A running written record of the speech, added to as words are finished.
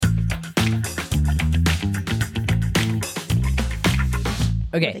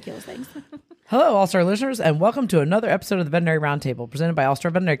Okay. ridiculous things. Hello, All-Star listeners, and welcome to another episode of the Veterinary Roundtable, presented by All-Star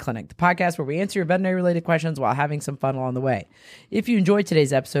Veterinary Clinic, the podcast where we answer your veterinary-related questions while having some fun along the way. If you enjoyed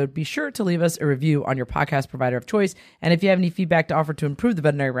today's episode, be sure to leave us a review on your podcast provider of choice, and if you have any feedback to offer to improve the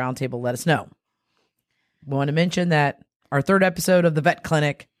Veterinary Roundtable, let us know. We want to mention that our third episode of the Vet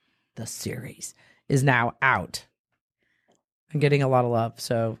Clinic, the series, is now out. I'm getting a lot of love,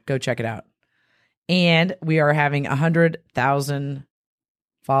 so go check it out. And we are having 100,000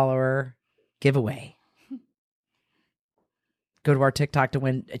 follower giveaway. Go to our TikTok to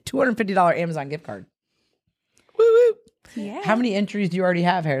win a $250 Amazon gift card. Woo woo! Yeah. How many entries do you already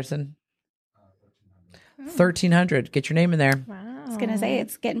have, Harrison? 1,300. Get your name in there. I was going to say,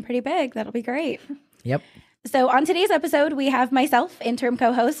 it's getting pretty big. That'll be great. Yep. So on today's episode, we have myself, interim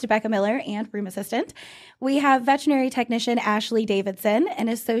co-host Becca Miller, and room assistant. We have veterinary technician Ashley Davidson, and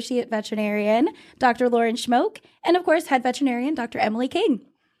associate veterinarian Dr. Lauren Schmoke, and of course, head veterinarian Dr. Emily King.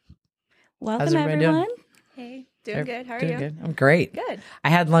 Welcome, everybody everyone. doing? Hey, doing good. How are Doing you? good. I'm great. Good. I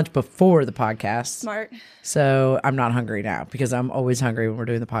had lunch before the podcast, Smart. so I'm not hungry now because I'm always hungry when we're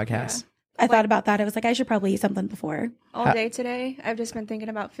doing the podcast. I thought about that. I was like, I should probably eat something before. All day today, I've just been thinking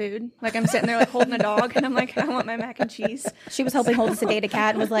about food. Like I'm sitting there like holding a dog, and I'm like, I want my mac and cheese. She was helping hold a sedated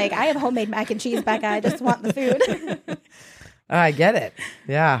cat and was like, I have homemade mac and cheese, Becca. I just want the food. I get it.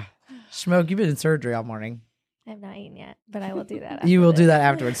 Yeah. Schmoke, you've been in surgery all morning. I have not eaten yet, but I will do that. You will after do this. that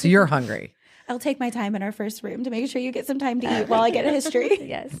afterwards. So you're hungry. I'll take my time in our first room to make sure you get some time to eat while I get a history.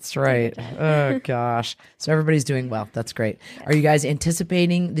 Yes. That's right. Oh, gosh. So everybody's doing well. That's great. Are you guys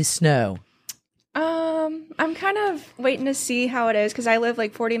anticipating the snow? I'm kind of waiting to see how it is because I live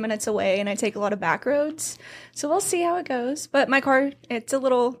like 40 minutes away and I take a lot of back roads. So we'll see how it goes. But my car, it's a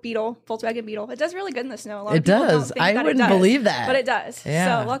little Beetle, Volkswagen Beetle. It does really good in the snow. A lot It of people does. don't think I that it wouldn't does, believe that. But it does.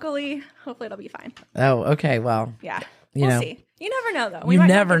 Yeah. So luckily, hopefully it'll be fine. Oh, okay. Well, Yeah. You We'll know. see. You never know though. We you might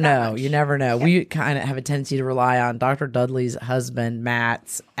not never get that know. much. You never know. We kind of have a tendency to rely on Dr. Dudley's husband,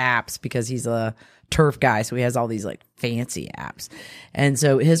 Matt's apps because he's a turf guy. So he has all these like fancy apps. And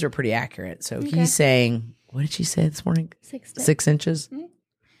so his are pretty accurate. So he's saying, what did she say this morning? 6 to 6 inches?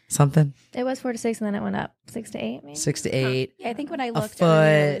 Something? It was 4 to 6, and then it went up 6 to 8. Maybe 6 to 8. Yeah, I think when I looked foot,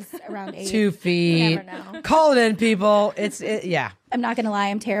 earlier, it was around 8. 2 feet. never know. Call it in, people. Yeah. I'm not going to lie,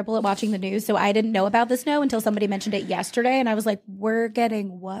 I'm terrible at watching the news, so I didn't know about the snow until somebody mentioned it yesterday, and I was like, we're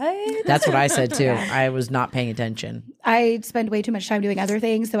getting what? That's what I said too. I was not paying attention. I spend way too much time doing other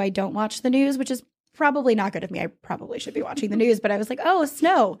things, so I don't watch the news, which is probably not good of me. I probably should be watching the news, but I was like, oh,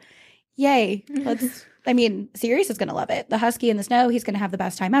 snow. Yay. Sirius is going to love it. The husky in the snow, he's going to have the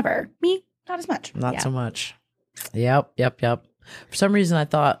best time ever. Me, not as much. Not so much. Yep. For some reason, I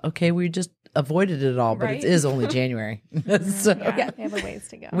thought, okay, we just avoided it all, but Right? it is only January. So Yeah, we have a ways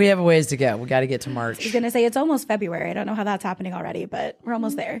to go. we have a ways to go. We got to get to I was March. going to say it's almost February. I don't know how that's happening already, but we're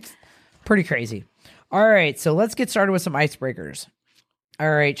almost there. Pretty crazy. All right, so let's get started with some icebreakers. All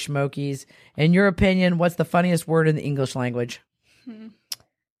right, Schmokies. In your opinion, what's the funniest word in the English language?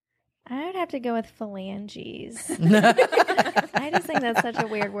 I would have to go with phalanges. I just think that's such a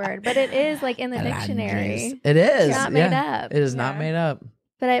weird word, but it is like in the dictionary. It is. It's not made up. It is not made up.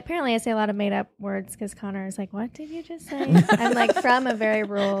 But apparently I say a lot of made up words because Connor is like, what did you just say? I'm like from a very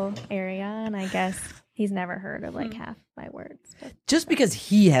rural area, and I guess he's never heard of like half my words. But Just because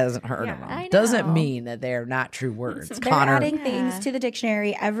he hasn't heard of I them doesn't know. mean that they're not true words. They're Connor, adding things to the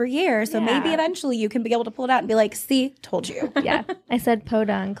dictionary every year, so maybe Yeah. eventually you can be able to pull it out and be like, see, told you. yeah, I said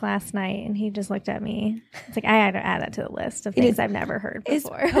podunk last night, and he just looked at me. It's like I had to add that to the list of things I've never heard Is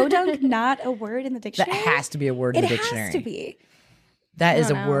before. podunk not a word in the that dictionary? has to be a word in It the dictionary. has to be. That is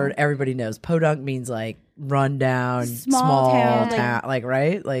a don't know. word everybody knows. Podunk means like run down, Small small town, town, like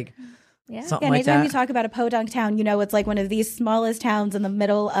right? Like Yeah. something Yeah, like anytime that. you talk about a podunk town, you know it's like one of these smallest towns in the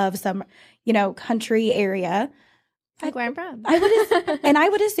middle of some, country area. like where I'm from. I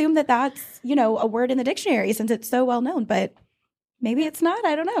would assume that that's, a word in the dictionary since it's so well known, but maybe it's not.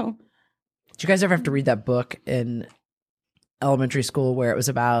 I don't know. Did you guys ever have to read that book in elementary school where it was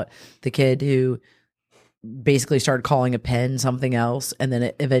about the kid who basically started calling a pen something else and then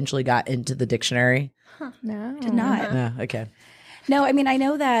it eventually got into the dictionary? No, Did not. No, okay. No, I mean, I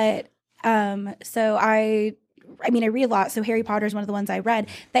know that. So I read a lot. So Harry Potter is one of the ones I read.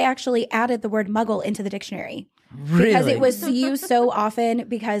 They actually added the word muggle into the dictionary Really? because it was used so often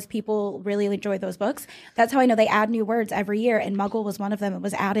because people really enjoy those books. That's how I know they add new words every year. And muggle was one of them. It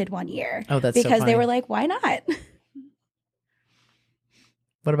was added one year. Oh, that's so because funny. they were like, why not?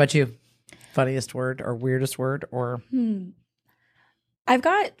 What about you? Funniest word or weirdest word or I've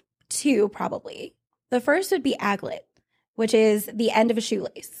got two probably. The first would be aglet, which is the end of a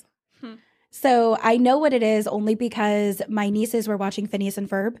shoelace. So I know what it is only because my nieces were watching Phineas and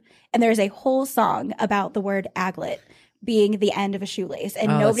Ferb, and there's a whole song about the word aglet being the end of a shoelace,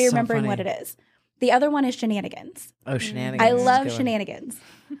 and Oh, nobody that's so remembering funny. what it is. The other one is shenanigans. Oh, shenanigans. I is love a good one. shenanigans.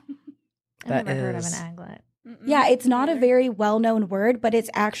 I've That never heard of is- an aglet. Yeah, it's not a very well-known word, but it's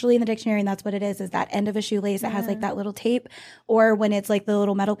actually in the dictionary, and that's what it is that end of a shoelace that has like that little tape, or when it's like the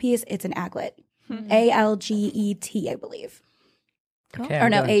little metal piece, it's an aglet. ALGET, I believe. Okay, Or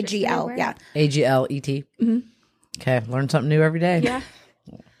I'm no, going. AGL. word. Yeah. AGLET. Mhm. Okay, learn something new every day. Yeah.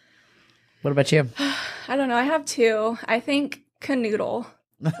 What about you? I don't know. I have two. I think canoodle.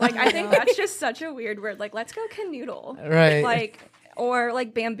 Like, I think that's just such a weird word. Like, let's go canoodle. Right. Like, or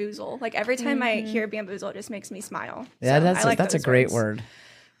like bamboozle. Like, every time I hear bamboozle, it just makes me smile. Yeah, So that's I like that's a those great words. word.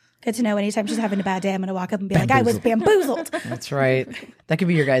 Good to know. Anytime she's having a bad day, I'm going to walk up and be like, I was bamboozled. That's right. That could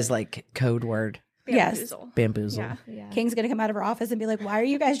be your guys' like code word. Yes. Bamboozle. Bamboozle. Yeah. Yeah. King's going to come out of her office and be like, why are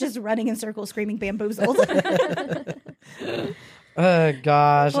you guys just running in circles screaming bamboozled? Oh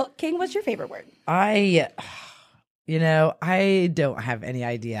gosh. Well, King, what's your favorite word? I don't have any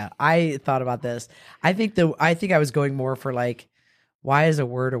idea. I thought about this. I think I was going more for like, why is a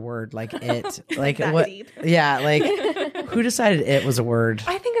word? Like it? Like That what? deep. Yeah, like who decided it was a word?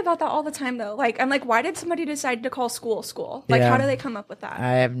 I think about that all the time, though. Like, I'm like, why did somebody decide to call school school? Like, Yeah. how do they come up with that?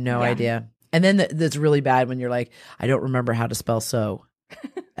 I have no idea. And then that's really bad when you're like, I don't remember how to spell so.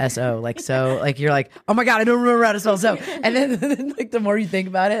 S-O, like so, like you're like, oh my God, I don't remember how to spell so. And then like the more you think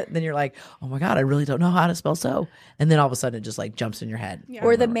about it, then you're like, oh my God, I really don't know how to spell so. And then all of a sudden it just like jumps in your head. Yeah.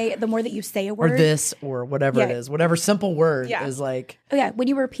 Or the more that you say a Or word. this or whatever it Yeah. is. Whatever simple word Yeah. is like, Oh, yeah. When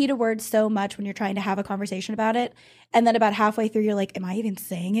you repeat a word so much when you're trying to have a conversation about it, and then about halfway through, you're like, am I even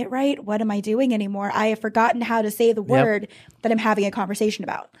saying it right? What am I doing anymore? I have forgotten how to say the word that I'm having a conversation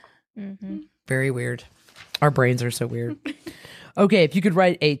about. very weird. Our brains are so weird. Okay, if you could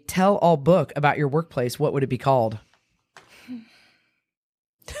write a tell-all book about your workplace, what would it be called?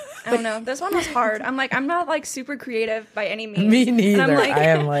 I don't know. This one was hard. I'm like, I'm not like super creative by any means. Me And neither. I'm like, I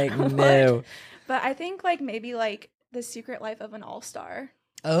am like, no. But I think like maybe like The Secret Life of an All-Star.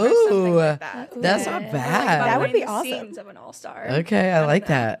 Oh, Or something like that. that's Okay. not Or, like, bad. about That would be behind the awesome. scenes of an All-Star. Okay, I don't like know.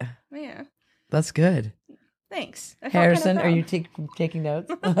 that. Yeah. That's good. Thanks. I felt kind of Harrison, are proud. you taking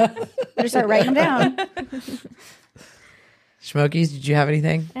notes? Better start writing them down. Smokies, did you have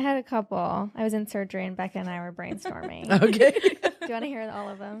anything? I had a couple. I was in surgery and Becca and I were brainstorming. Okay. Do you want to hear all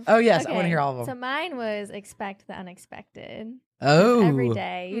of them? Oh, yes, I want to hear all of So them. mine was expect the unexpected. Oh. Every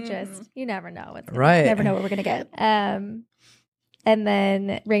day, you never know what's gonna Right. Never know what we're going to get. And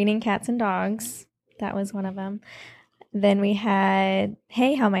then raining cats and dogs. That was one of them. Then we had,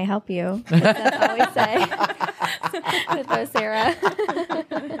 hey, how may I help you? That's all we say. With both Sarah.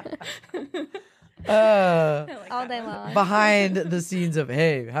 Uh, I like all that day one. long. behind the scenes of,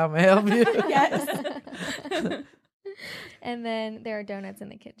 hey, how may I help you? Yes. And then there are donuts in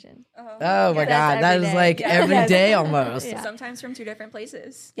the kitchen. Oh my That's God. That every is day. like Yeah. every Yes. day almost. Yeah. Sometimes from two different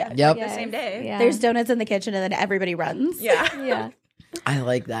places. Yeah. Yep. The same day. Yeah. There's donuts in the kitchen, and then everybody runs. Yeah. yeah. I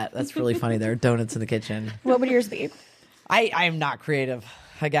like that. That's really funny. There are donuts in the kitchen. What would yours be? I am not creative.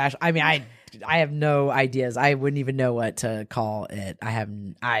 Gosh, I mean, I have no ideas. I wouldn't even know what to call it.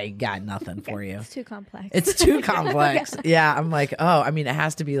 I got nothing for you. It's too complex. It's too complex. Yeah, I'm like, oh, I mean, it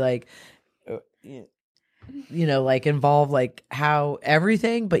has to be like, like involve like how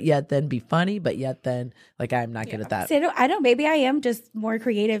everything, but yet then be funny, but yet then like I'm not good at that. See, I don't. Maybe I am just more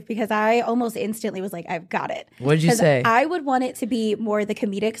creative because I almost instantly was like, I've got it. What did you 'Cause say? I would want it to be more the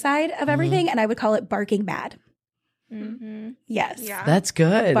comedic side of everything, and I would call it Barking Mad. Mm-hmm. Yes. Yeah. That's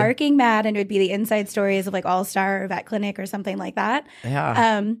good. Barking Mad, and it would be the inside stories of like All Star or Vet Clinic or something like that.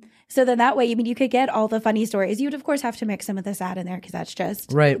 Yeah. So then that way, I mean, you could get all the funny stories. You'd of course have to mix some of the sad in there because that's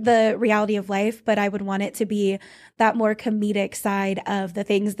just Right. the reality of life. But I would want it to be that more comedic side of the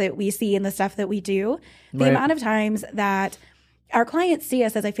things that we see and the stuff that we do. The Right. amount of times that our clients see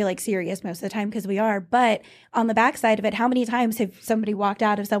us as, I feel like, serious most of the time because we are. But on the backside of it, how many times have somebody walked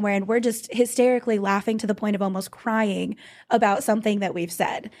out of somewhere and we're just hysterically laughing to the point of almost crying about something that we've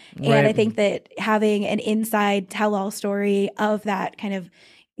said? And I Right. think that having an inside tell-all story of that kind of,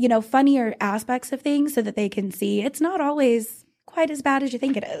 funnier aspects of things so that they can see it's not always quite as bad as you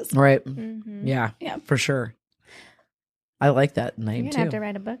think it is. Right. Mm-hmm. Yeah. Yeah. For sure. I like that You're name going to too. have to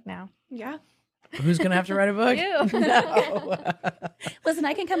write a book now. Yeah. Who's gonna have to write a book? You. No. Listen,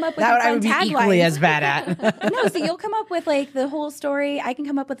 I can come up with That the I would fun be equally taglines. as bad at. No, so you'll come up with like the whole story. I can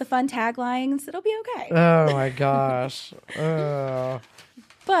come up with the fun taglines. It'll be okay. Oh my gosh. Oh.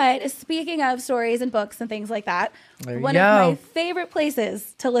 But speaking of stories and books and things like that, There you one go. of my favorite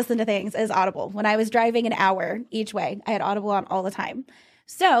places to listen to things is Audible. When I was driving an hour each way, I had Audible on all the time.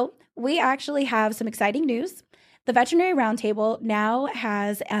 So we actually have some exciting news. The Veterinary Roundtable now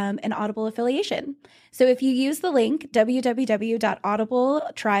has an Audible affiliation. So if you use the link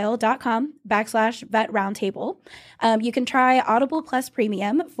www.audibletrial.com/vet-roundtable, you can try Audible Plus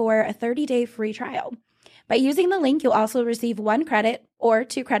Premium for a 30-day free trial. By using the link, you'll also receive 1 credit or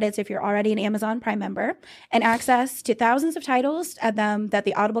 2 credits if you're already an Amazon Prime member, and access to thousands of titles that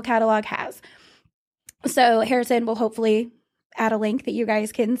the Audible catalog has. So Harrison will hopefully add a link that you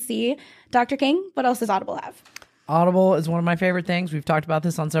guys can see. Dr. King, what else does Audible have? Audible is one of my favorite things. We've talked about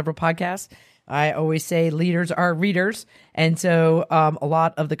this on several podcasts. I always say leaders are readers. And so a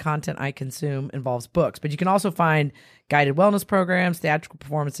lot of the content I consume involves books. But you can also find guided wellness programs, theatrical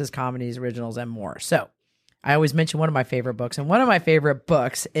performances, comedies, originals, and more. So I always mention one of my favorite books. And one of my favorite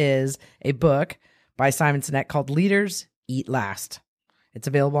books is a book by Simon Sinek called Leaders Eat Last. It's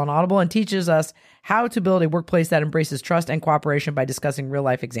available on Audible and teaches us how to build a workplace that embraces trust and cooperation by discussing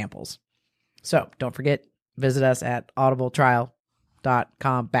real-life examples. So don't forget, visit us at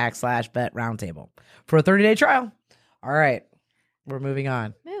audibletrial.com/vet-roundtable for a 30-day trial. All right, we're moving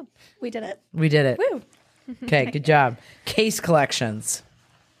on. Woo. We did it. We did it. Woo. Okay, good job. Case collections.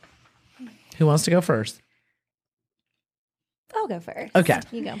 Who wants to go first? I'll go first. Okay.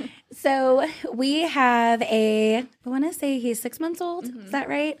 You go. So we have I want to say he's 6 months old. Is that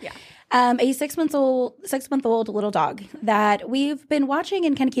right? Yeah. A 6 month old little dog that we've been watching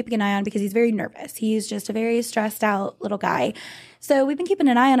and kind of keeping an eye on because he's very nervous. He's just a very stressed out little guy. So we've been keeping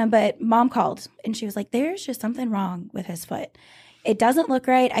an eye on him, but Mom called and she was like, there's just something wrong with his foot. It doesn't look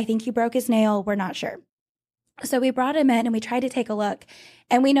right. I think he broke his nail. We're not sure. So we brought him in and we tried to take a look,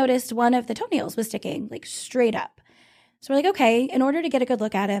 and we noticed one of the toenails was sticking like straight up. So we're like, okay, in order to get a good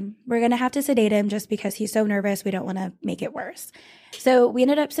look at him, we're going to have to sedate him just because he's so nervous. We don't want to make it worse. So we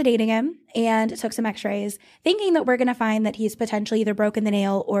ended up sedating him and took some x-rays, thinking that we're going to find that he's potentially either broken the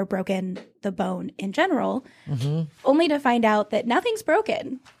nail or broken the bone in general, only to find out that nothing's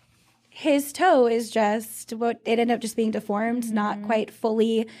broken. His toe is just it ended up just being deformed, not quite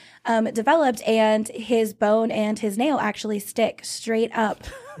fully developed, and his bone and his nail actually stick straight up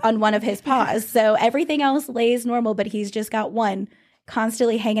on one of his paws. So everything else lays normal, but he's just got one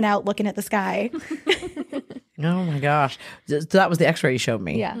constantly hanging out looking at the sky. Oh my gosh. So that was the x-ray you showed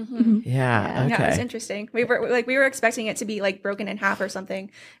me. Yeah. Yeah. Yeah, it was Okay. interesting. We were expecting it to be like broken in half or something,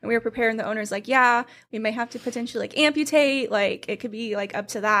 and we were preparing the owners like, yeah, we may have to potentially like amputate, like it could be like up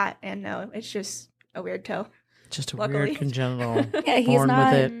to that, and no, it's just a weird toe. Just a Luckily. weird congenital. Yeah, he's born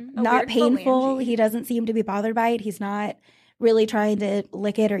not with it. not weird painful. phalange. He doesn't seem to be bothered by it. He's not really trying to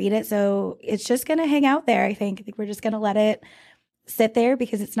lick it or eat it. So it's just going to hang out there, I think. I think we're just going to let it sit there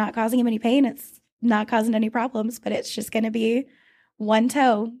because it's not causing him any pain. It's not causing any problems, but it's just going to be one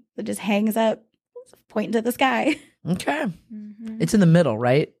toe that just hangs up, pointing to the sky. Okay. Mhm. It's in the middle,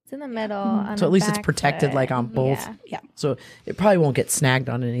 right? It's in the middle. On So the at least it's back protected, foot. like, on both. Yeah. So it probably won't get snagged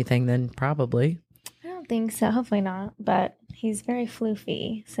on anything then, probably. I don't think so. Hopefully not. But he's very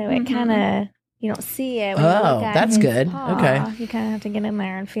floofy, so it kind of you don't see it. When you Oh, look at that's his good. paw. Okay. You kind of have to get in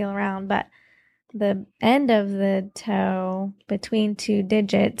there and feel around, but the end of the toe between 2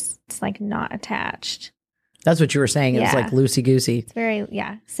 digits, it's like not attached. That's what you were saying. It was Yeah. like loosey-goosey. It's very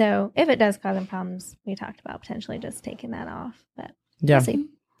So if it does cause him problems, we talked about potentially just taking that off. But Yeah. we'll see.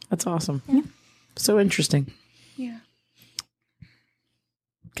 That's awesome. So interesting. Yeah.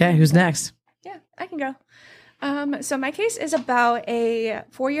 Okay, who's next? Yeah, I can go. So my case is about a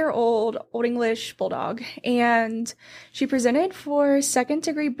 4-year-old Old English bulldog, and she presented for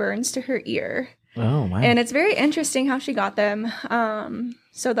second-degree burns to her ear. Oh, wow. And it's very interesting how she got them.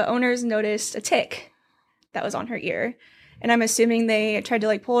 So the owners noticed a tick that was on her ear, and I'm assuming they tried to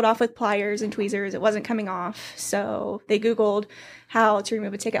like pull it off with pliers and tweezers. It wasn't coming off, so they Googled how to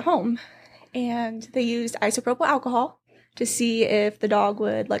remove a tick at home, and they used isopropyl alcohol to see if the dog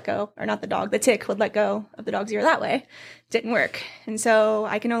would let go, or not the dog, the tick would let go of the dog's ear that way. Didn't work. And so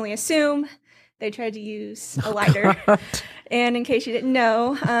I can only assume they tried to use a lighter. And in case you didn't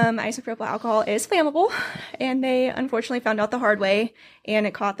know, isopropyl alcohol is flammable. And they unfortunately found out the hard way, and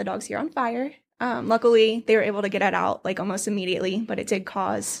it caught the dog's ear on fire. Luckily, they were able to get it out like almost immediately, but it did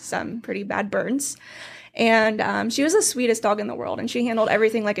cause some pretty bad burns. And she was the sweetest dog in the world, and she handled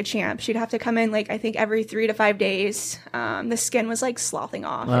everything like a champ. She'd have to come in like I think every 3 to 5 days. The skin was like sloughing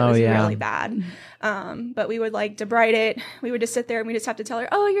off. Oh, it was yeah. really bad. But we would like debride it. We would just sit there and we just have to tell her,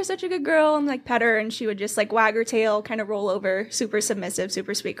 "Oh, you're such a good girl," and like pet her, and she would just like wag her tail, kind of roll over. Super submissive,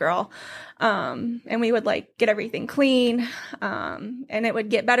 super sweet girl. And we would like get everything clean. And it would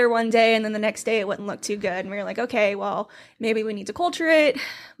get better one day, and then the next day it wouldn't look too good. And we were like, okay, well, maybe we need to culture it.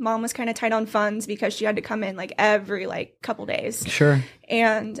 Mom was kind of tight on funds because she had to to come in like every like couple days. Sure.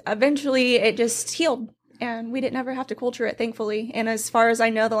 And eventually it just healed. And we didn't ever have to culture it, thankfully. And as far as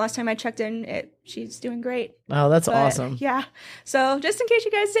I know, the last time I checked in, she's doing great. Oh, that's But, awesome. Yeah. So just in case you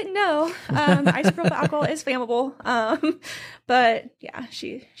guys didn't know, isopropyl alcohol is flammable. But yeah,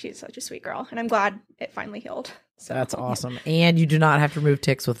 she's such a sweet girl, and I'm glad it finally healed. So That's awesome. And you do not have to remove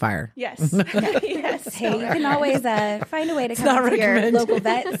ticks with fire. Yes. Yes. Hey, you can always find a way to not come to your recommended. local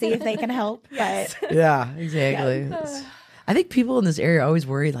vet, see if they can help. Yes. But Yeah, exactly. I think people in this area always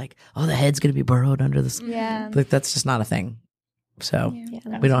worry like, oh, the head's going to be burrowed under the Yeah. Like, that's just not a thing. So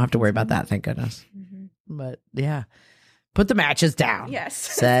Yeah, we don't have to worry about that, thank goodness. Mhm. But yeah, put the matches down. Yes.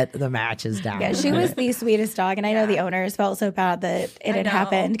 Set the matches down. yeah, she was the sweetest dog. And I know the owners felt so bad that it had know.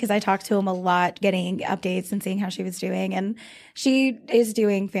 happened because I talked to him a lot, getting updates and seeing how she was doing. And she is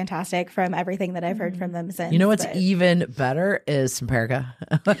doing fantastic from everything that I've heard from them since. You know what's but- even better is Simparica.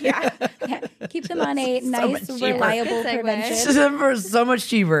 Yeah. yeah, keep them on a nice, much cheaper. reliable Good segue. prevention. For so much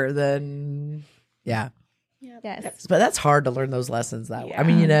cheaper than Yes. But that's hard to learn those lessons that way. I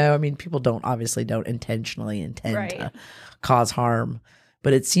mean, people don't intentionally intend Right. to cause harm,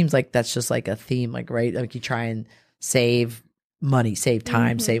 but it seems like that's just like a theme, like, right? Like you try and save money, save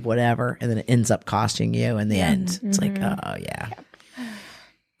time, save whatever, and then it ends up costing you in the end. It's like, oh yeah.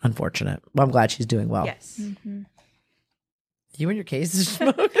 Unfortunate. Well, I'm glad she's doing well. Yes. Mhm. You and your cases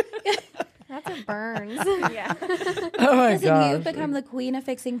smoke. That's a burns. Yeah. Oh my Listen, god. you've become the queen of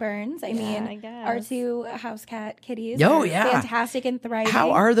fixing burns. I mean, I guess. our two house cat kitties Oh, are yeah. fantastic and thriving.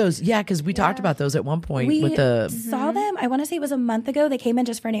 How are those? Yeah, because we talked about those at one point we with the. saw them? I want to say it was a month ago. They came in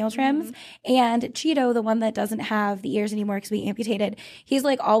just for nail trims. And Cheeto, the one that doesn't have the ears anymore because we amputated, he's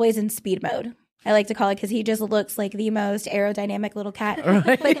like always in speed mode. I like to call it because he just looks like the most aerodynamic little cat.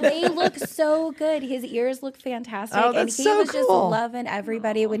 Right. But they look so good. His ears look fantastic. Oh, and that's he so was just cool. loving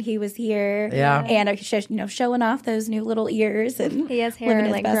everybody when he was here. Yeah. And showing off those new little ears. And He has living hair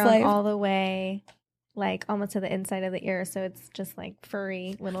his like best grown life. all the way, like almost to the inside of the ear, so it's just like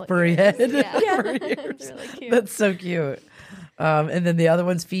furry little Furry ears. head. Yeah, Furry it's ears. really cute. That's so cute. And then the other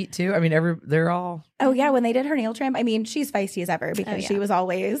one's feet too. I mean, they're all. Oh yeah, when they did her nail trim, I mean, she's feisty as ever because she was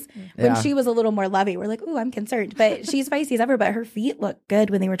always when Yeah. she was a little more lovey. We're like, ooh, I'm concerned, but she's feisty as ever. But her feet looked good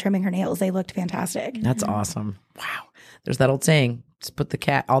when they were trimming her nails; they looked fantastic. That's awesome. Wow. There's that old saying: just put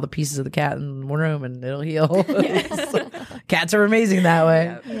all the pieces of the cat in one room, and it'll heal. So, cats are amazing that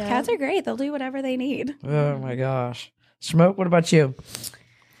way. Yeah. Cats are great; they'll do whatever they need. Oh my gosh. Smoke. What about you?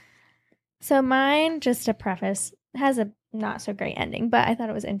 So mine, just to preface, has a not so great ending, but I thought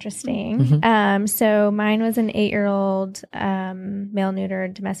it was interesting. Mhm. So mine was an 8-year-old male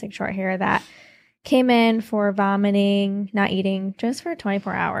neutered domestic short hair that came in for vomiting, not eating, just for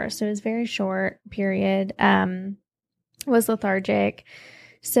 24 hours. So it was a very short period. Was lethargic.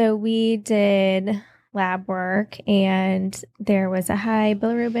 So we did lab work, and there was a high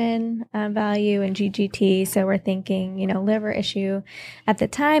bilirubin value and GGT. So we're thinking, liver issue. At the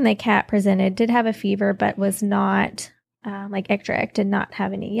time, the cat did have a fever, but was not like ectric, did not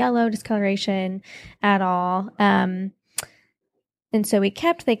have any yellow discoloration at all. And so we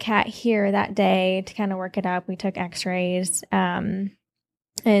kept the cat here that day to kind of work it up. We took x-rays. And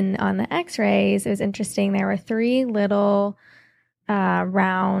on the x-rays, it was interesting. There were 3 little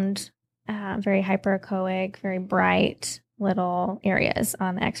round, very hyperechoic, very bright little areas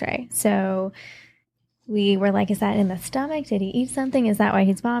on the x-ray. So we were like, is that in the stomach? Did he eat something? Is that why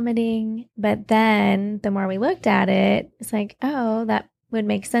he's vomiting? But then the more we looked at it, it's like, oh, that would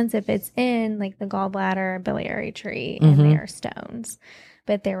make sense if it's in like the gallbladder, biliary tree, and they are stones.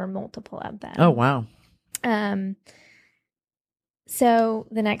 But there were multiple of them. Oh wow. So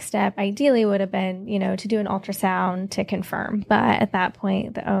the next step ideally would have been, to do an ultrasound to confirm. But at that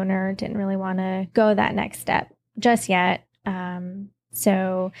point, the owner didn't really want to go that next step just yet.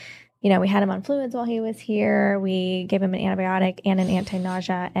 So, we had him on fluids while he was here. We gave him an antibiotic and an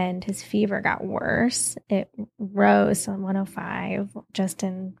anti-nausea, and his fever got worse. It rose to 105 just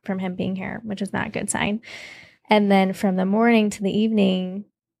from him being here, which is not a good sign. And then from the morning to the evening,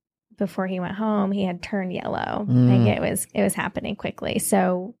 before he went home, he had turned yellow. Like it was happening quickly.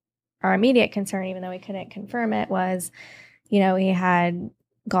 So our immediate concern, even though we couldn't confirm it, was, he had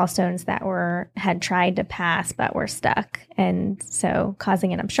gallstones that had tried to pass but were stuck, and so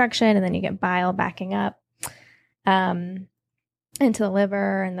causing an obstruction, and then you get bile backing up into the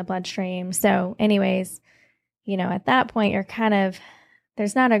liver and the bloodstream. So anyways, at that point you're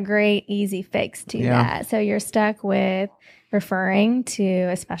there's not a great easy fix to that. So you're stuck with referring to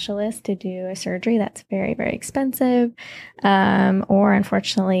a specialist to do a surgery that's very, very expensive. Or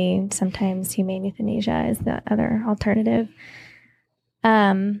unfortunately, sometimes humane euthanasia is the other alternative.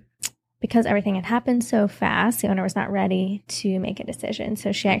 because everything had happened so fast, the owner was not ready to make a decision.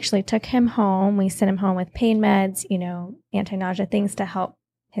 So she actually took him home. We sent him home with pain meds, anti-nausea things to help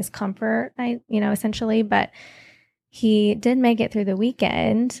his comfort, essentially. But he did make it through the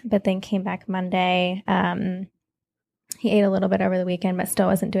weekend, but then came back Monday. He ate a little bit over the weekend, but still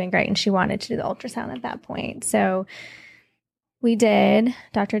wasn't doing great. And she wanted to do the ultrasound at that point. So we did.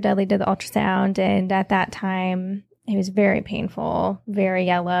 Dr. Dudley did the ultrasound. And at that time, it was very painful, very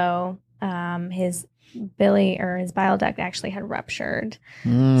yellow. His his bile duct actually had ruptured.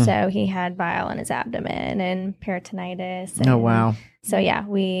 So he had bile in his abdomen and peritonitis. And Oh, wow. so yeah,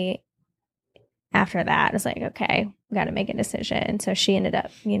 after that, it's like, okay, we got to make a decision. So she ended up,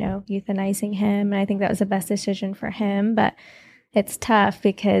 euthanizing him. And I think that was the best decision for him. But it's tough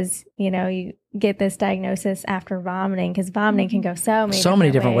because, you get this diagnosis after vomiting, because vomiting can go so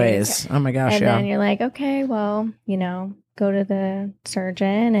many different ways. Oh my gosh. And Yeah. then you're like, okay, well, go to the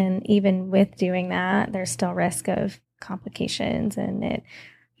surgeon. And even with doing that, there's still risk of complications and it,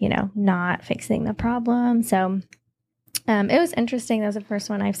 not fixing the problem. So it was interesting. That was the first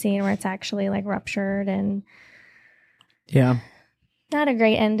one I've seen where it's actually like ruptured, and Yeah. not a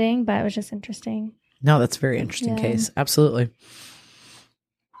great ending, but it was just interesting. No, that's a very interesting Yeah. case. Absolutely.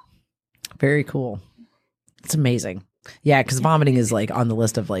 Very cool. It's amazing. Yeah, because vomiting is like on the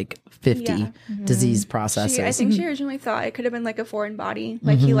list of like 50 Yeah. disease processes. I think she originally thought it could have been like a foreign body,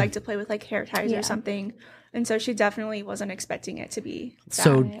 like he liked to play with like hair ties Yeah. or something, and so she definitely wasn't expecting it to be that.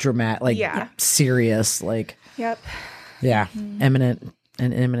 So dramatic, like Yeah. serious, like Yep. yeah, imminent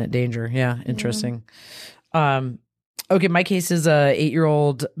danger. Yeah, interesting. Okay, my case is a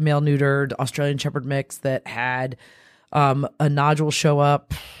 8-year-old male neutered Australian Shepherd mix that had a nodule show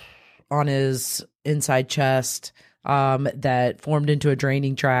up on his inside chest that formed into a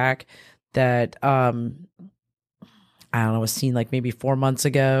draining tract that I don't know, was seen like maybe 4 months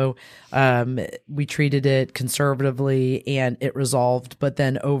ago. We treated it conservatively and it resolved. But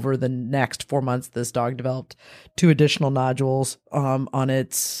then over the next 4 months, this dog developed 2 additional nodules on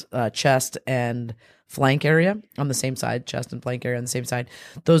its chest and flank area on the same side, chest and flank area on the same side.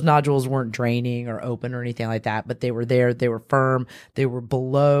 Those nodules weren't draining or open or anything like that, but they were there. They were firm. They were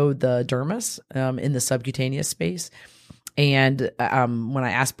below the dermis in the subcutaneous space. And when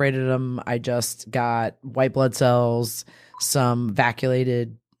I aspirated them, I just got white blood cells, some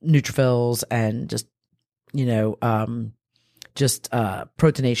vacuolated neutrophils, and just,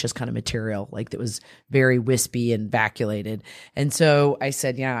 proteinaceous kind of material, like that was very wispy and vacuolated. And so I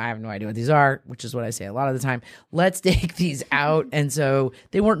said, I have no idea what these are, which is what I say a lot of the time. Let's take these out. And so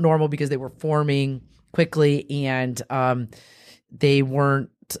they weren't normal because they were forming quickly and they weren't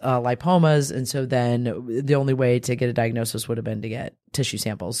lipomas. And so then the only way to get a diagnosis would have been to get tissue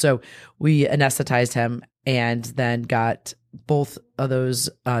samples. So we anesthetized him and then got both of those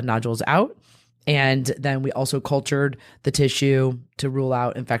nodules out. And then we also cultured the tissue to rule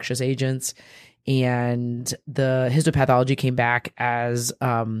out infectious agents. And the histopathology came back as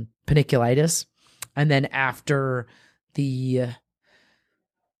paniculitis. And then after the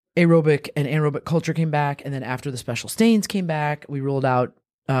aerobic and anaerobic culture came back, and then after the special stains came back, we ruled out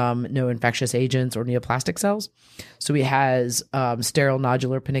no infectious agents or neoplastic cells. So he has sterile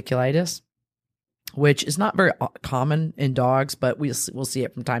nodular paniculitis, which is not very common in dogs, but we'll see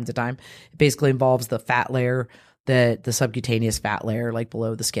it from time to time. It basically involves the fat layer, the subcutaneous fat layer, like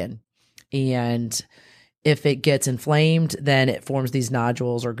below the skin. And if it gets inflamed, then it forms these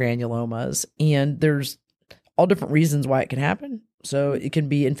nodules or granulomas. And there's all different reasons why it can happen. So it can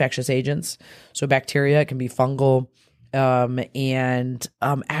be infectious agents. So bacteria, it can be fungal. And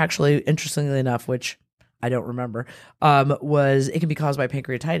actually, interestingly enough, which I don't remember, was it can be caused by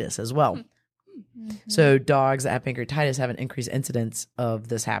pancreatitis as well. Mm-hmm. So dogs that have pancreatitis have an increased incidence of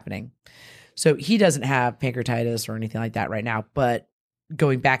this happening. So he doesn't have pancreatitis or anything like that right now, but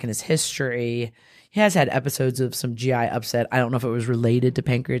going back in his history, he has had episodes of some GI upset. I don't know if it was related to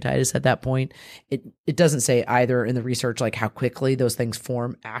pancreatitis at that point. It doesn't say either in the research, like how quickly those things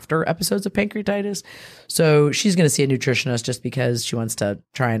form after episodes of pancreatitis. So she's going to see a nutritionist just because she wants to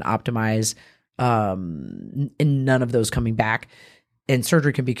try and optimize in none of those coming back. And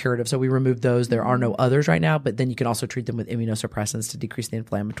surgery can be curative. So we removed those. There are no others right now, but then you can also treat them with immunosuppressants to decrease the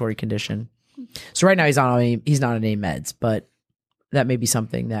inflammatory condition. So right now he's not on any meds, but that may be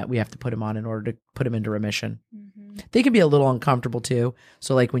something that we have to put him on in order to put him into remission. Mm-hmm. They can be a little uncomfortable too.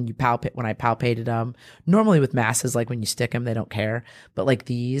 So like when I palpated them, normally with masses, like when you stick them, they don't care. But like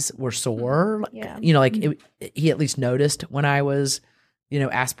these were sore. Yeah. He at least noticed when I was,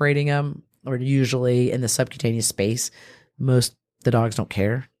 aspirating them, or usually in the subcutaneous space. Most the dogs don't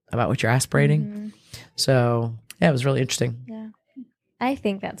care about what you're aspirating. Mm-hmm. So yeah, it was really interesting. Yeah. I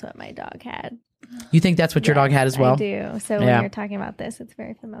think that's what my dog had. You think that's what your dog had as well? I do. So when you're talking about this, it's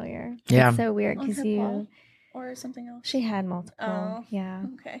very familiar. Yeah. It's so weird because or something else. She had multiple. Oh, yeah.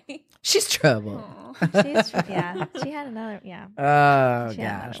 Okay. She's trouble. She had another. Yeah. Oh She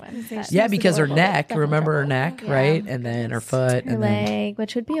had gosh. another one, but Yeah, because her neck. Double Remember her trouble. neck, Yeah. right? And then her foot, her and then leg,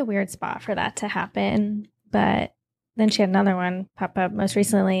 which would be a weird spot for that to happen. But then she had another one pop up most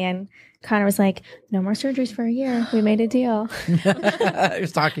recently, and Connor was like, "No more surgeries for a year. We made a deal." I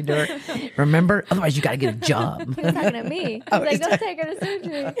was talking to her. Remember, otherwise you got to get a job. He was talking to me. He's Oh, like, he's "Don't take her to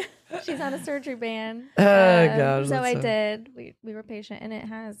surgery. She's on a surgery ban." Oh, gosh, So that's I so- did. We were patient, and it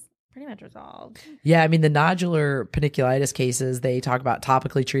has pretty much resolved. Yeah, I mean the nodular paniculitis cases, they talk about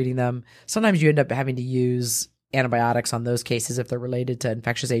topically treating them. Sometimes you end up having to use antibiotics on those cases if they're related to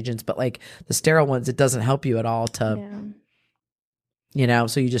infectious agents, but like the sterile ones, it doesn't help you at all to,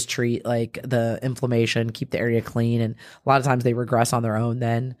 so you just treat like the inflammation, keep the area clean, and a lot of times they regress on their own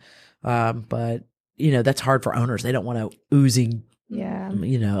then. But that's hard for owners. They don't want a oozing,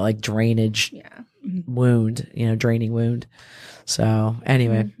 like drainage wound, draining wound. So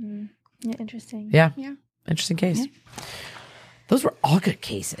anyway, Yeah, interesting. yeah, Yeah. interesting case. Those were all good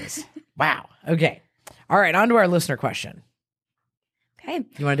cases. Wow. Okay. All right. On to our listener question. Okay.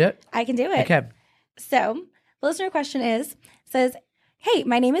 You want to do it? I can do it. Okay. So, the listener question says, "Hey,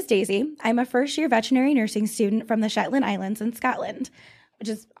 my name is Daisy. I'm a first-year veterinary nursing student from the Shetland Islands in Scotland," which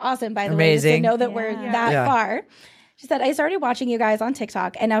is awesome, by the way, just to Amazing. know that we're Yeah. that Yeah. far. She said, "I started watching you guys on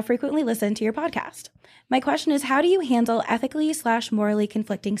TikTok and now frequently listen to your podcast. My question is, how do you handle ethically/morally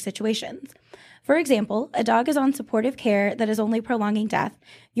conflicting situations? For example, a dog is on supportive care that is only prolonging death.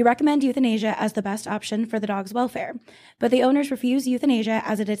 You recommend euthanasia as the best option for the dog's welfare, but the owners refuse euthanasia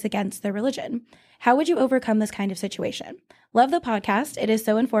as it is against their religion. How would you overcome this kind of situation? Love the podcast. It is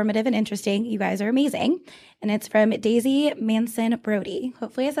so informative and interesting. You guys are amazing." And it's from Daisy Manson Brody.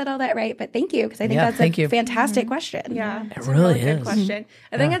 Hopefully I said all that right, but thank you, because I think that's thank a you. fantastic question. Yeah, It it's really a really is. good question.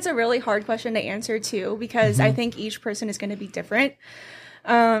 I think it's a really hard question to answer too, because I think each person is going to be different.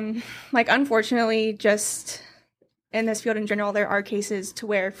 Unfortunately, just in this field in general, there are cases to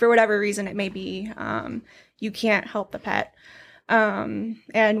where, for whatever reason it may be, you can't help the pet.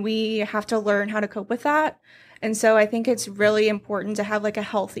 And we have to learn how to cope with that. And so I think it's really important to have like a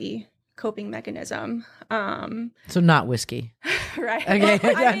healthy coping mechanism. So not whiskey. Right. Okay.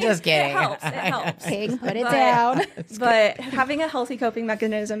 I I'm mean, just kidding. It helps. It helps. King, put it But- down. But having a healthy coping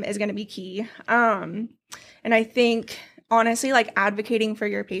mechanism is going to be key. And I think, honestly, like advocating for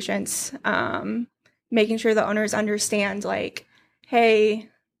your patients, making sure the owners understand, like, hey,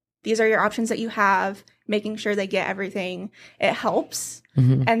 these are your options that you have, making sure they get everything, it helps.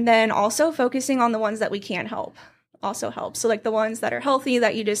 Mhm. And then also focusing on the ones that we can help also helps. So like the ones that are healthy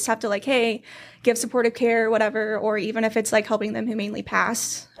that you just have to like, hey, give supportive care, whatever, or even if it's like helping them humanely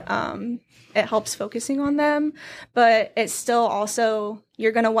pass, it helps focusing on them. But it's still also,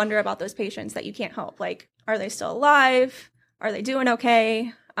 you're going to wonder about those patients that you can't help. Like, are they still alive? Are they doing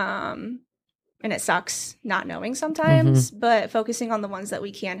okay? And it sucks not knowing sometimes, but focusing on the ones that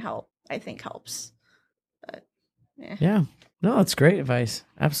we can help, I think helps. But Yeah. No, that's great advice.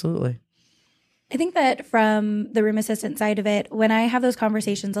 Absolutely. I think that from the room assistant side of it, when I have those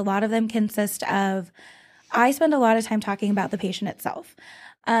conversations, a lot of them consist of, I spend a lot of time talking about the patient itself.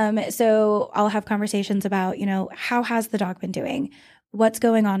 So I'll have conversations about, how has the dog been doing? What's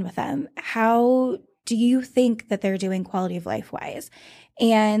going on with them? How do you think that they're doing quality of life wise?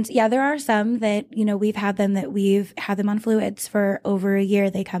 And yeah, there are some that, we've had them on fluids for over a year.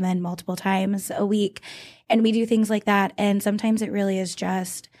 They come in multiple times a week and we do things like that. And sometimes it really is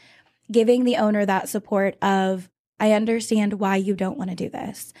just giving the owner that support of, I understand why you don't want to do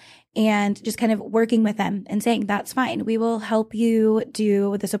this. And just kind of working with them and saying, that's fine. We will help you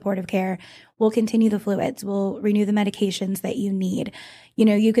do the supportive care. We'll continue the fluids. We'll renew the medications that you need.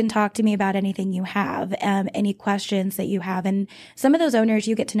 You can talk to me about anything you have, any questions that you have. And some of those owners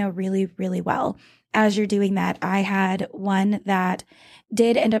you get to know really, really well as you're doing that. I had one that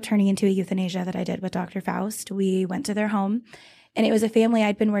did end up turning into a euthanasia that I did with Dr. Faust. We went to their home and it was a family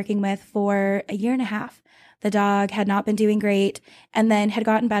I'd been working with for a year and a half. The dog had not been doing great and then had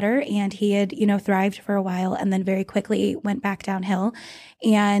gotten better and he had, thrived for a while and then very quickly went back downhill.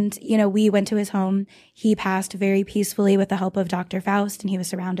 And, we went to his home. He passed very peacefully with the help of Dr. Faust and he was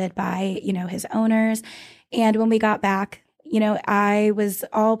surrounded by, his owners. And when we got back, I was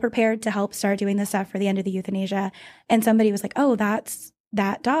all prepared to help start doing the stuff for the end of the euthanasia. And somebody was like, "Oh, that's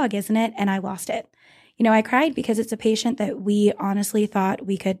that dog, isn't it?" And I lost it. I cried because it's a patient that we honestly thought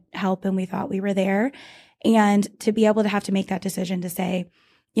we could help and we thought we were there. And to be able to have to make that decision to say,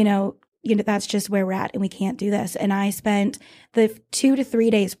 that's just where we're at and we can't do this. And I spent the 2 to 3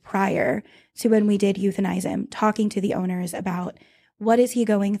 days prior to when we did euthanize him talking to the owners about what is he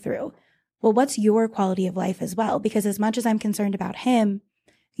going through? Well, what's your quality of life as well? Because as much as I'm concerned about him,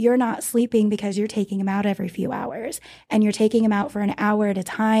 you're not sleeping because you're taking him out every few hours, and you're taking him out for an hour at a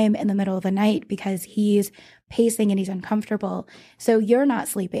time in the middle of the night because he's pacing and he's uncomfortable. So you're not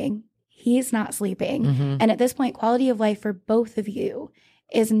sleeping. He's not sleeping. Mm-hmm. And at this point, quality of life for both of you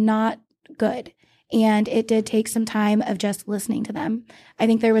is not good. And it did take some time of just listening to them. I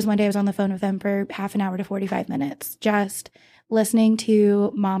think there was one day I was on the phone with them for half an hour to 45 minutes, just listening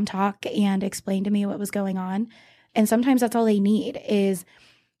to mom talk and explain to me what was going on. And sometimes that's all they need, is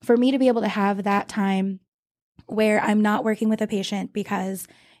for me to be able to have that time where I'm not working with a patient because,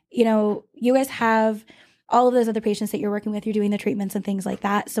 you guys have all of those other patients that you're working with, you're doing the treatments and things like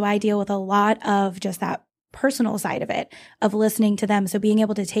that. So I deal with a lot of just that personal side of it, of listening to them. So being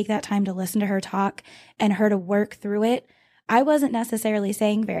able to take that time to listen to her talk and her to work through it, I wasn't necessarily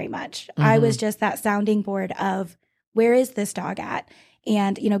saying very much. Mm-hmm. I was just that sounding board of, where is this dog at?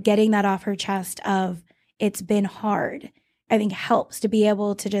 And, getting that off her chest of, it's been hard, I think helps to be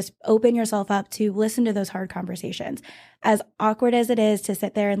able to just open yourself up to listen to those hard conversations. As awkward as it is to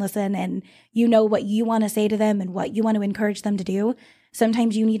sit there and listen and what you want to say to them and what you want to encourage them to do,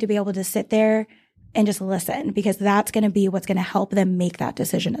 sometimes you need to be able to sit there and just listen, because that's going to be what's going to help them make that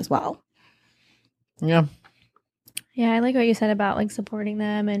decision as well. Yeah. Yeah, I like what you said about like supporting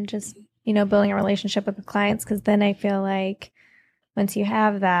them and just, building a relationship with the clients, because then I feel like once you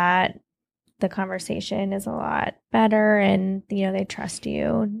have that, the conversation is a lot better and, they trust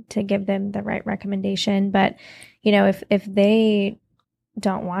you to give them the right recommendation. But, if they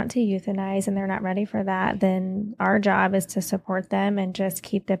don't want to euthanize and they're not ready for that, then our job is to support them and just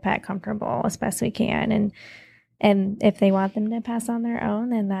keep the pet comfortable as best we can. And if they want them to pass on their own,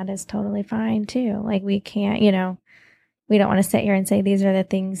 then that is totally fine too. Like we can't, we don't want to sit here and say, these are the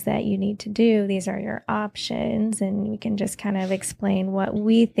things that you need to do. These are your options. And we can just kind of explain what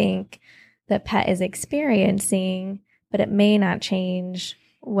we think the pet is experiencing, but it may not change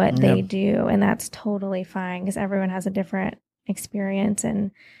what they do. And that's totally fine, because everyone has a different experience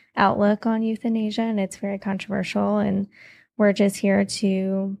and outlook on euthanasia, and it's very controversial. And we're just here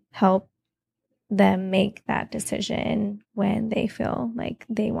to help them make that decision when they feel like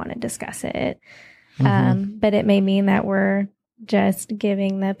they want to discuss it. Mm-hmm. But it may mean that we're just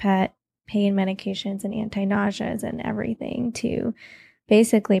giving the pet pain medications and anti-nauseas and everything to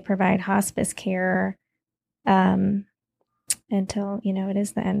basically provide hospice care until, it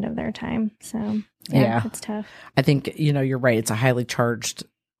is the end of their time. So Yeah. it's tough. I think, you're right. It's a highly charged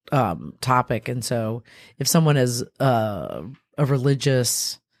topic. And so if someone has a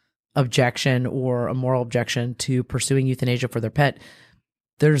religious objection or a moral objection to pursuing euthanasia for their pet,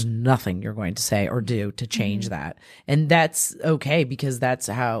 there's nothing you're going to say or do to change that. And that's okay, because that's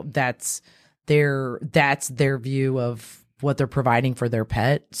their view of what they're providing for their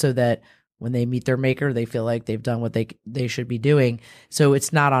pet, so that when they meet their maker, they feel like they've done what they should be doing. So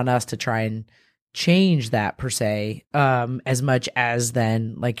it's not on us to try and change that per se, as much as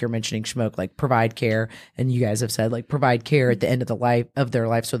then, like you're mentioning, Schmoke, like provide care. And you guys have said, like, provide care at the end of their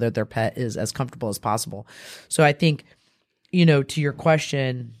life so that their pet is as comfortable as possible. So I think, to your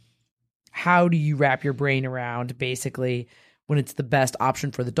question, how do you wrap your brain around basically when it's the best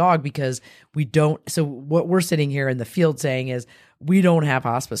option for the dog? Because so what we're sitting here in the field saying is, we don't have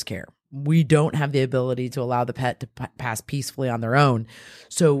hospice care. We don't have the ability to allow the pet to pass peacefully on their own.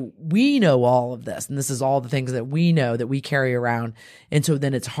 So we know all of this, and this is all the things that we know that we carry around. And so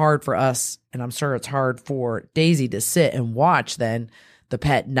then it's hard for us, and I'm sure it's hard for Daisy to sit and watch then the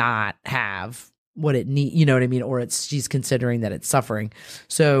pet not have what it needs, you know what I mean? Or she's considering that it's suffering.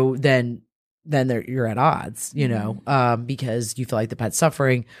 So then you're at odds, because you feel like the pet's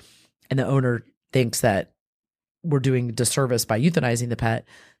suffering and the owner thinks that we're doing a disservice by euthanizing the pet.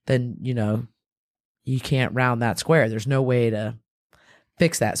 Then, you can't round that square. There's no way to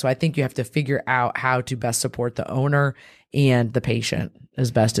fix that. So I think you have to figure out how to best support the owner and the patient as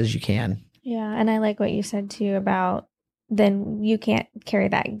best as you can. Yeah. And I like what you said too about, then you can't carry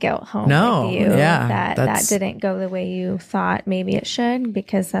that guilt home with you. Yeah, that didn't go the way you thought maybe it should,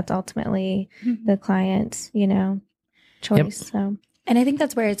 because that's ultimately the client's, choice. Yep. So, and I think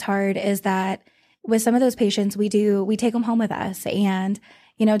that's where it's hard, is that with some of those patients, we take them home with us. And,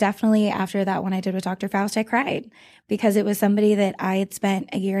 definitely after that one I did with Dr. Faust, I cried, because it was somebody that I had spent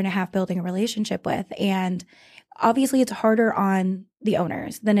a year and a half building a relationship with. And obviously it's harder on the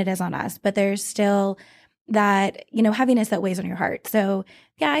owners than it is on us, but there's still, that, heaviness that weighs on your heart. So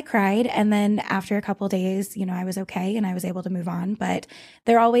yeah, I cried. And then after a couple of days, I was okay and I was able to move on. But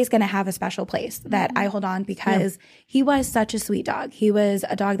they're always going to have a special place that I hold on because he was such a sweet dog. He was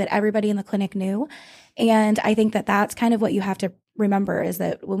a dog that everybody in the clinic knew. And I think that that's kind of what you have to remember is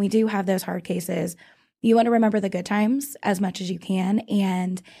that when we do have those hard cases, you want to remember the good times as much as you can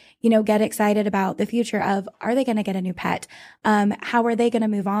and, get excited about the future of, are they going to get a new pet? How are they going to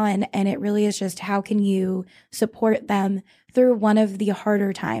move on? And it really is just, how can you support them through one of the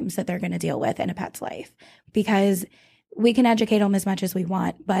harder times that they're going to deal with in a pet's life? Because we can educate them as much as we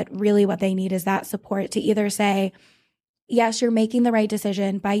want, but really what they need is that support to either say, yes, you're making the right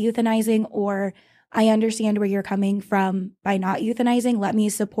decision by euthanizing, or I understand where you're coming from by not euthanizing. Let me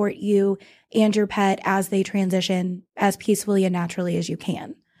support you and your pet as they transition as peacefully and naturally as you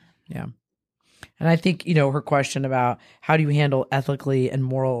can. Yeah. And I think, her question about how do you handle ethically and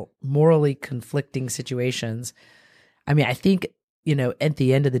morally conflicting situations. I mean, I think, at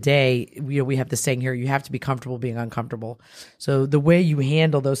the end of the day, we have this saying here, you have to be comfortable being uncomfortable. So the way you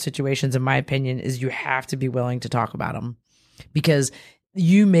handle those situations, in my opinion, is you have to be willing to talk about them, because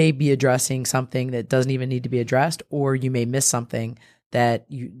you may be addressing something that doesn't even need to be addressed, or you may miss something that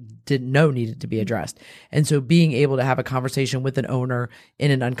you didn't know needed to be addressed. And so being able to have a conversation with an owner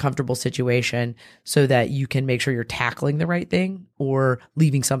in an uncomfortable situation so that you can make sure you're tackling the right thing or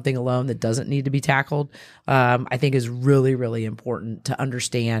leaving something alone that doesn't need to be tackled, I think is really, really important to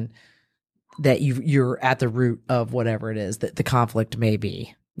understand that you're at the root of whatever it is that the conflict may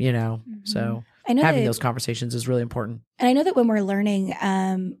be, So I know having those conversations is really important. And I know that when we're learning,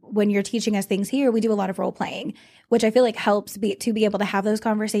 when you're teaching us things here, we do a lot of role playing, which I feel like helps to be able to have those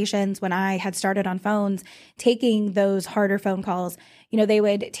conversations. When I had started on phones, taking those harder phone calls,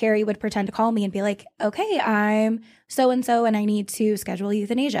 Terry would pretend to call me and be like, okay, I'm so-and-so and I need to schedule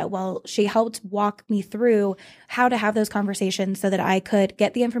euthanasia. Well, she helped walk me through how to have those conversations so that I could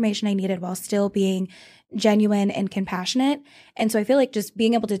get the information I needed while still being genuine and compassionate. And so I feel like just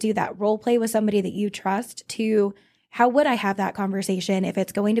being able to do that role play with somebody that you trust to, how would I have that conversation if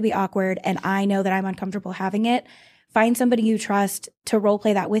it's going to be awkward and I know that I'm uncomfortable having it? Find somebody you trust to role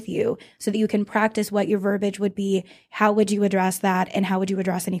play that with you so that you can practice what your verbiage would be. How would you address that? And how would you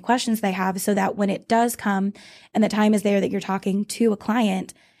address any questions they have so that when it does come and the time is there that you're talking to a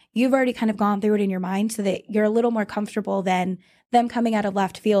client, you've already kind of gone through it in your mind so that you're a little more comfortable than them coming out of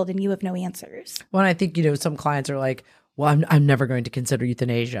left field and you have no answers. Well, I think, some clients are like, well, I'm never going to consider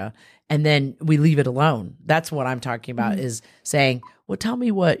euthanasia. And then we leave it alone. That's what I'm talking about is saying, well, tell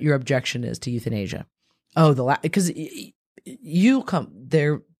me what your objection is to euthanasia. Oh, because you come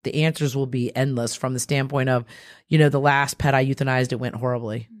there, the answers will be endless from the standpoint of, the last pet I euthanized, it went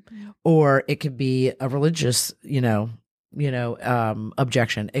horribly. Or it could be a religious,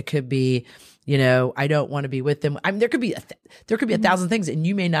 objection. It could be, I don't want to be with them. I mean, there could be a thousand things, and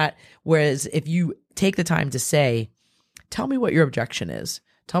you may not. Whereas if you take the time to say, tell me what your objection is.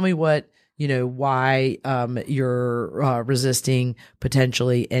 Tell me what, why you're resisting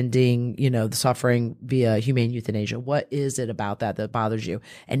potentially ending, the suffering via humane euthanasia. What is it about that bothers you?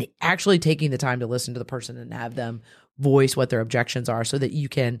 And actually taking the time to listen to the person and have them voice what their objections are so that you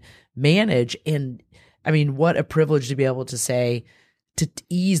can manage. And I mean, what a privilege to be able to say, to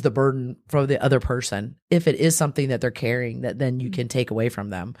ease the burden from the other person, if it is something that they're carrying that then you can take away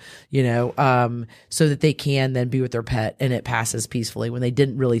from them, so that they can then be with their pet and it passes peacefully when they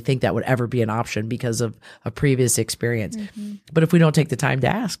didn't really think that would ever be an option because of a previous experience. But if we don't take the time to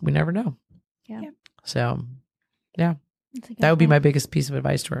ask, we never know. Yeah. So, yeah, that would be my biggest piece of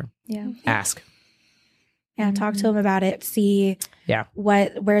advice to her. Yeah. Ask. Yeah, talk to them about it. See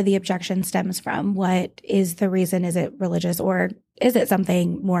where the objection stems from. What is the reason? Is it religious or is it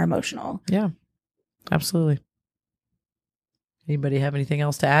something more emotional? Yeah, absolutely. Anybody have anything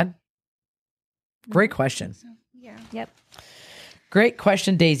else to add? Great question. Yeah. Yep. Great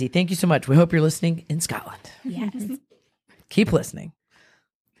question, Daisy. Thank you so much. We hope you're listening in Scotland. Yes. Keep listening.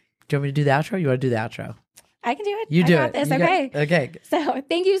 Do you want me to do the outro? You want to do the outro? I can do it. You do I got it. this. You Okay. Okay. So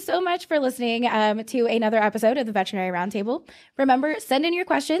thank you so much for listening to another episode of the Veterinary Roundtable. Remember, send in your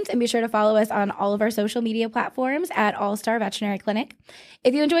questions and be sure to follow us on all of our social media platforms at All Star Veterinary Clinic.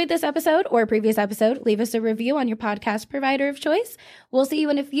 If you enjoyed this episode or a previous episode, leave us a review on your podcast provider of choice. We'll see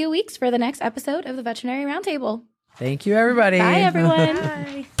you in a few weeks for the next episode of the Veterinary Roundtable. Thank you, everybody. Bye, everyone.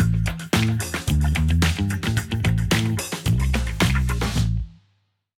 Bye.